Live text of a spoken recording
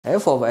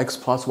f of x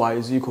plus y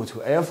is equal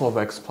to f of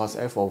x plus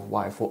f of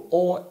y for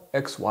all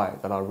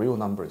xy that are real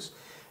numbers.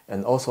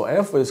 And also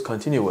f is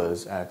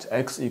continuous at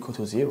x equal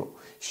to 0.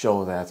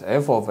 Show that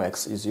f of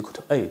x is equal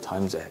to a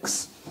times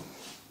x.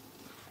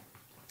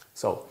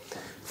 So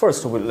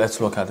first let's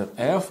look at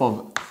f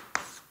of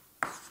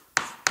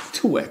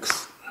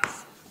 2x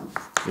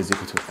is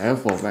equal to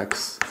f of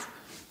x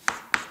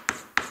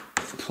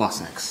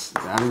plus x.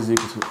 That is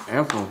equal to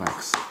f of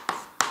x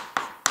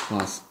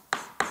plus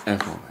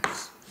f of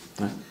x.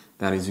 Right?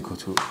 That is equal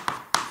to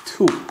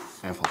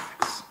 2f of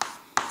x.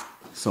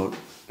 So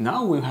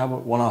now we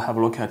want to have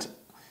a look at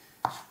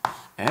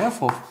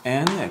f of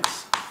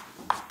nx.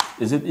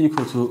 Is it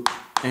equal to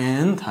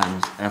n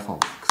times f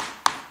of x?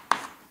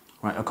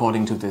 Right,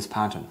 according to this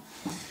pattern.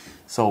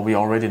 So we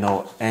already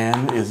know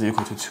n is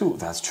equal to 2.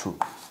 That's true,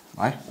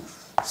 right?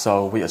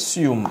 So we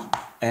assume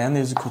n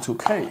is equal to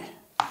k.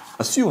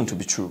 Assumed to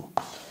be true.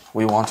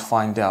 We want to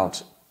find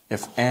out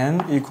if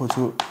n equal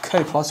to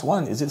k plus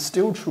 1, is it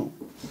still true?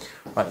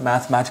 Right,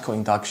 mathematical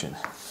induction.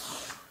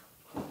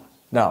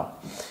 Now,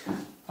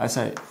 I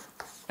say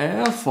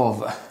f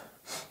of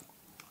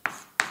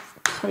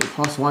k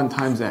plus 1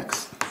 times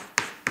x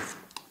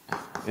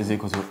is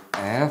equal to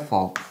f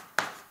of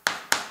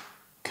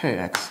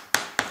kx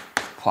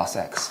plus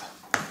x.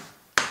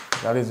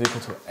 That is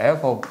equal to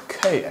f of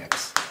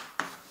kx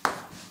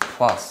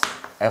plus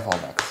f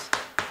of x.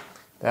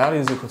 That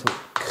is equal to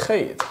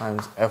k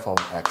times f of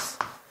x.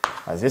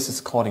 This is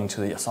according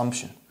to the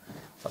assumption.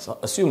 That's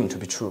assumed to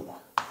be true.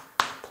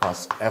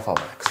 Plus f of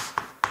x.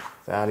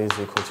 That is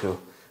equal to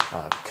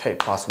k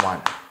plus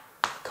 1.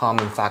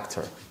 Common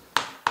factor,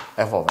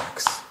 f of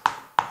x.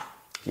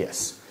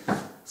 Yes.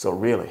 So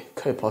really,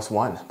 k plus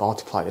 1,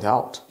 multiply it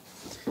out.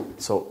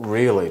 So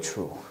really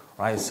true,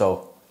 right?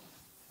 So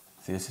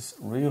this is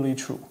really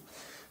true.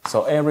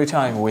 So every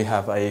time we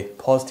have a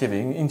positive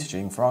integer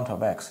in front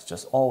of x,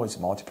 just always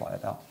multiply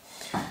it out.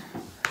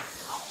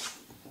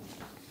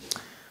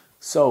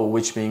 So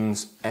which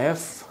means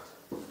if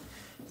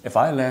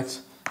I let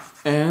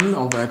n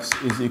of x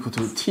is equal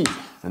to t,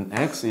 then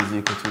x is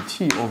equal to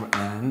t over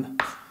n,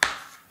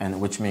 and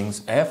which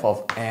means f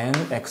of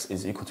nx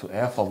is equal to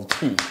f of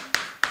t.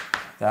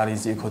 That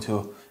is equal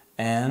to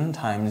n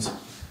times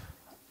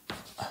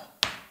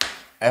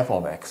f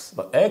of x,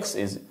 but x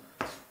is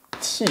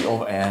t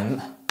over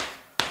n,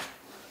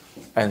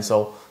 and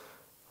so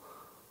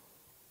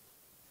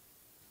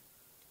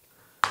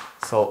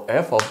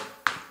f of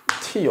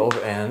t over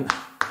n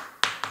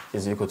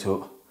is equal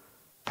to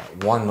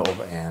 1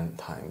 over n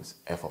times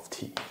f of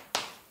t.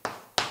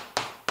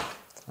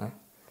 Right?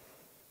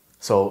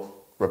 So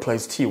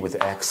replace t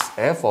with x.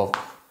 F of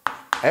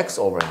x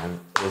over n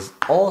is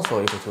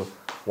also equal to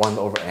 1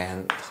 over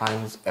n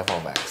times f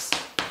of x.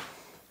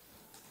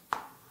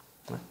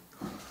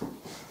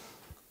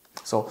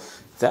 So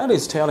that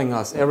is telling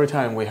us every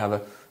time we have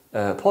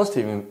a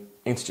positive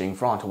integer in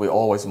front, we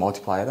always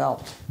multiply it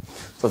out.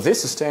 So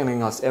this is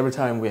telling us every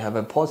time we have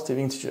a positive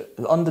integer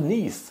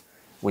underneath,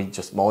 we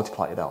just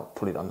multiply it out,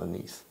 put it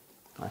underneath.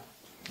 Right?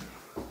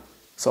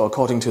 So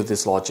according to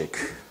this logic,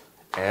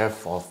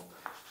 f of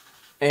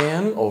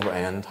n over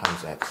n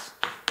times x,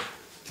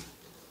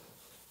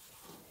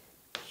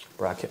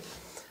 bracket,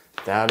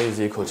 that is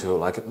equal to,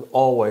 like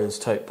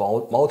always,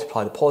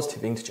 multiply the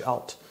positive integer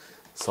out.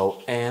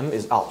 So m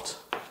is out.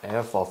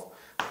 F of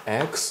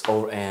x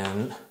over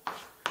n.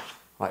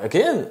 Right,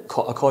 again,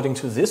 according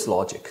to this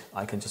logic,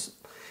 I can just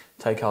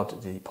take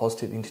out the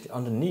positive integer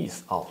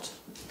underneath out.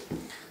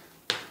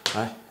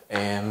 Right?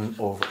 M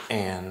over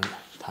n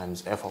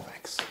times f of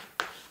x.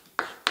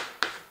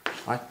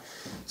 Right?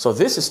 So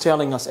this is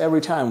telling us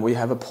every time we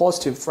have a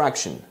positive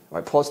fraction,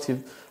 right,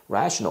 positive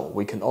rational,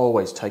 we can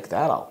always take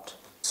that out.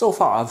 So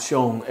far, I've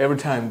shown every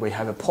time we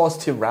have a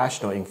positive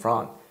rational in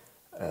front,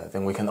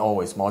 then we can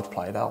always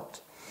multiply it out.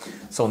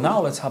 So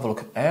now let's have a look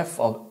at f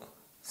of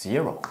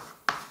 0.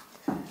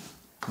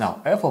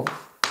 Now, f of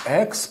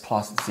x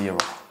plus 0.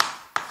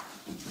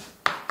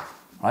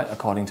 Right,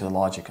 according to the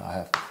logic, I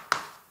have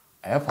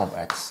f of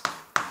x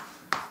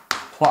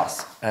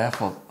plus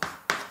f of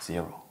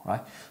 0,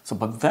 right? So,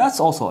 but that's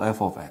also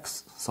f of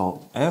x.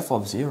 So, f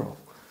of 0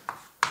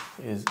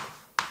 is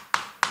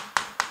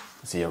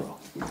 0.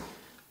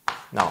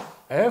 Now,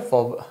 f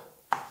of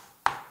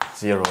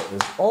 0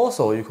 is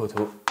also equal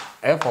to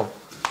f of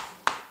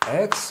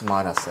x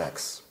minus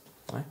x,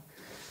 right?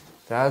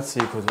 That's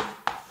equal to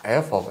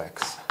f of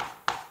x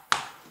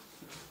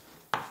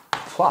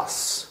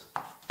plus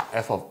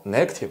f of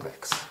negative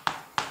x,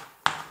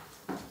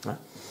 right?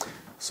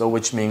 So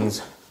which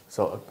means,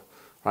 so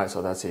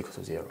that's equal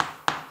to 0.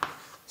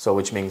 So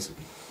which means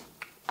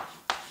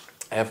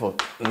f of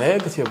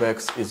negative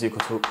x is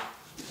equal to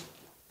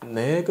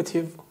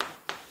negative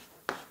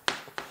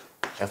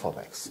f of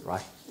x,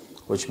 right?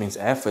 Which means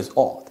f is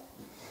odd.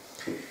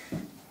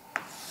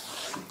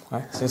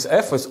 Right? Since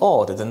f is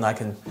odd, then I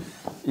can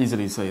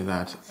easily say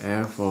that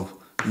f of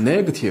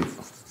negative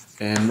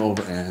m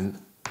over n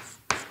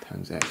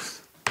times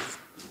x,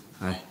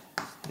 right,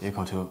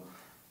 equal to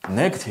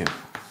negative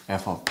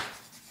f of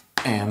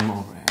m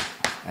over n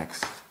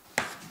x.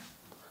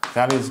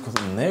 that is equal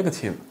to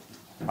negative,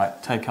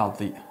 right? Take out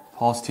the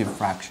positive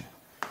fraction,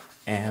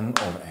 n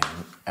over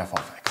n f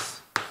of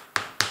x,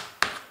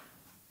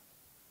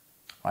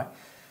 right?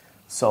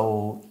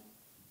 So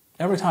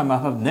every time I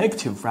have a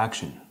negative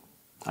fraction,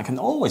 I can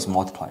always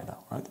multiply it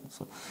out, right?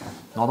 So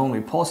not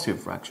only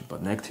positive fraction,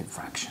 but negative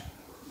fraction.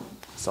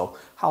 So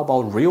how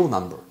about real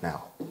number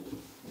now?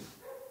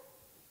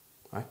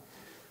 Right?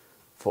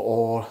 For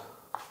all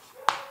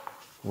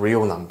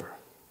real number.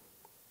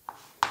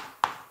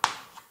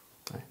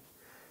 Right?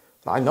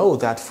 I know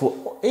that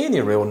for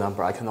any real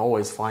number, I can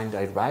always find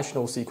a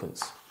rational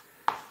sequence.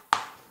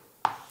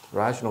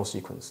 Rational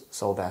sequence,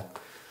 so that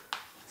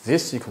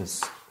this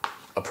sequence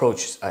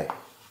approaches a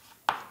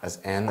as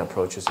n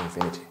approaches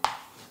infinity.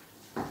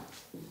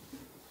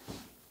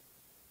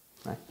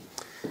 Right?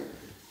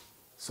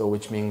 So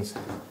which means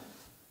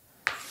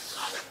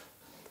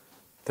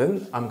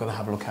then I'm going to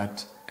have a look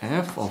at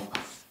f of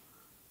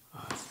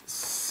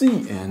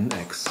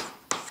Cnx,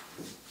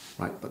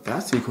 right? But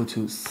that's equal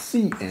to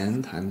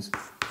Cn times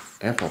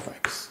f of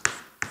x.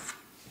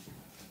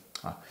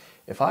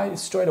 If I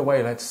straight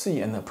away let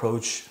Cn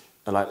approach,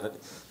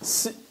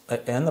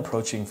 n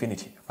approach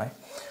infinity, right?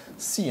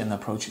 Cn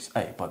approaches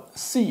a, but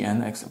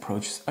Cnx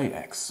approaches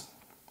ax.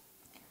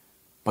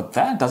 But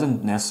that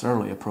doesn't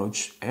necessarily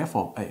approach f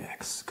of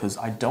ax, because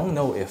I don't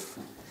know if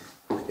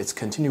it's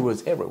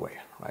continuous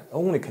everywhere, right?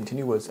 Only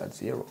continuous at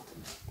 0.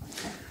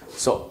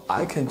 So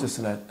I can just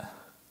let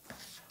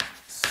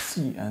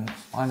Cn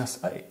minus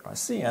a, right?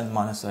 Cn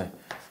minus a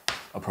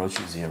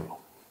approaches 0.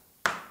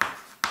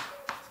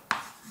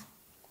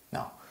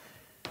 Now,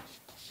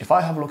 if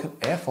I have a look at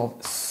f of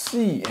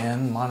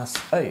Cn minus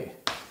a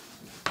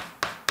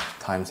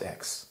times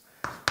x,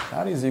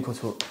 that is equal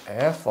to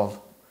f of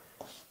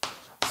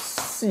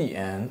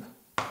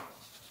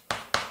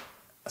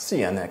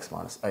Cnx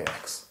minus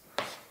ax.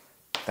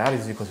 That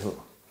is equal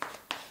to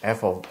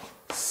f of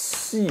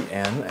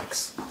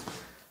Cnx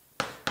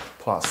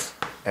plus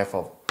f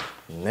of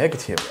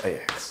negative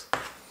ax.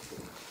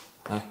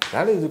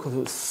 That is equal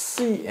to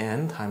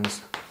Cn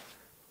times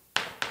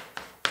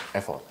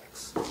f of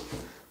x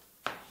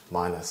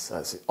minus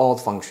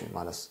odd function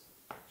minus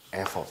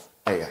f of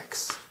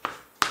ax.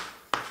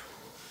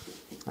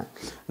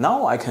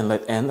 Now I can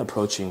let n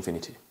approach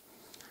infinity.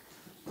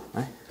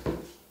 Right?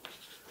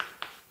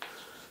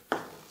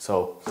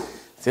 So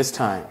this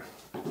time,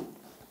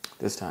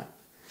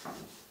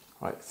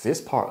 right,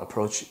 this part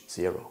approaches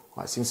 0.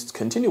 Right? Since it's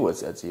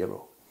continuous at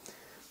 0,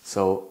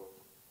 so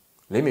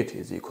limit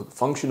is equal to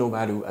functional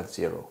value at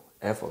 0,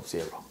 f of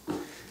 0.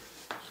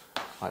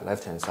 Right,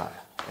 left hand side,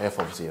 f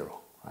of 0.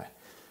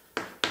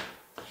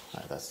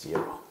 Right, that's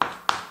 0.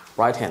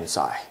 Right hand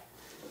side,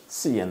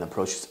 Cn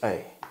approaches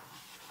a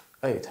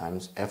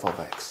times f of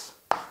x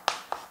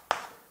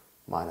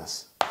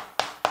minus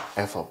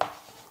f of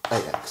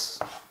ax.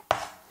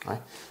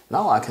 Right?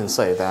 Now I can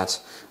say that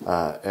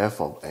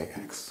f of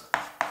ax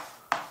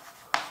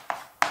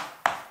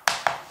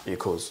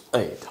equals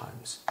a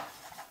times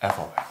f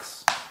of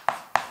x.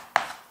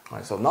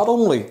 Right? So not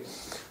only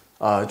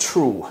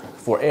true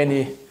for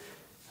any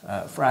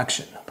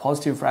fraction,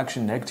 positive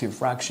fraction, negative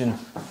fraction,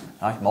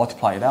 right?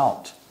 Multiply it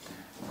out.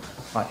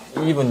 Right?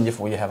 Even if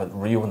we have a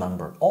real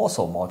number,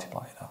 also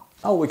multiply it out.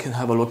 Now we can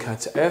have a look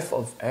at f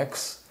of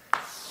x.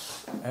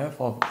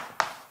 F of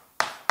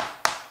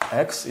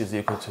x is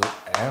equal to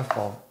f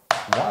of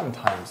 1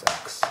 times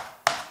x.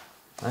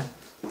 Right?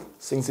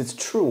 Since it's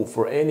true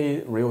for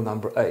any real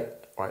number a,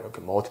 right, we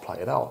can multiply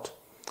it out.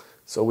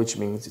 So which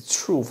means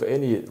it's true for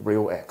any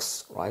real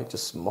x, right?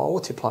 Just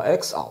multiply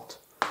x out.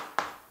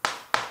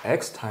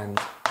 X times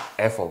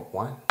f of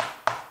 1.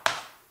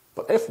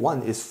 But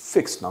f1 is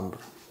fixed number,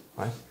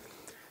 right?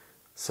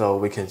 So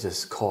we can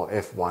just call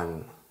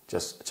f1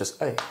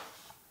 just a,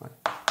 right?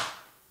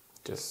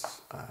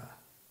 Just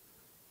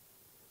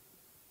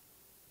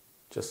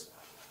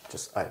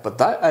a. But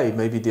that a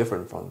may be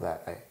different from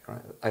that a,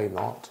 right? A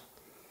naught.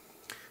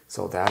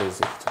 So that is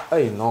equal to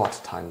a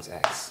naught times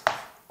x.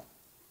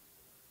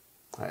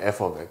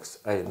 F of x,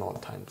 a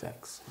naught times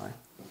x, right?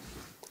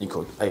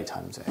 Equal to a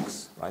times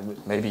x, right?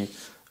 Maybe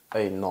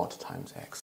a naught times x.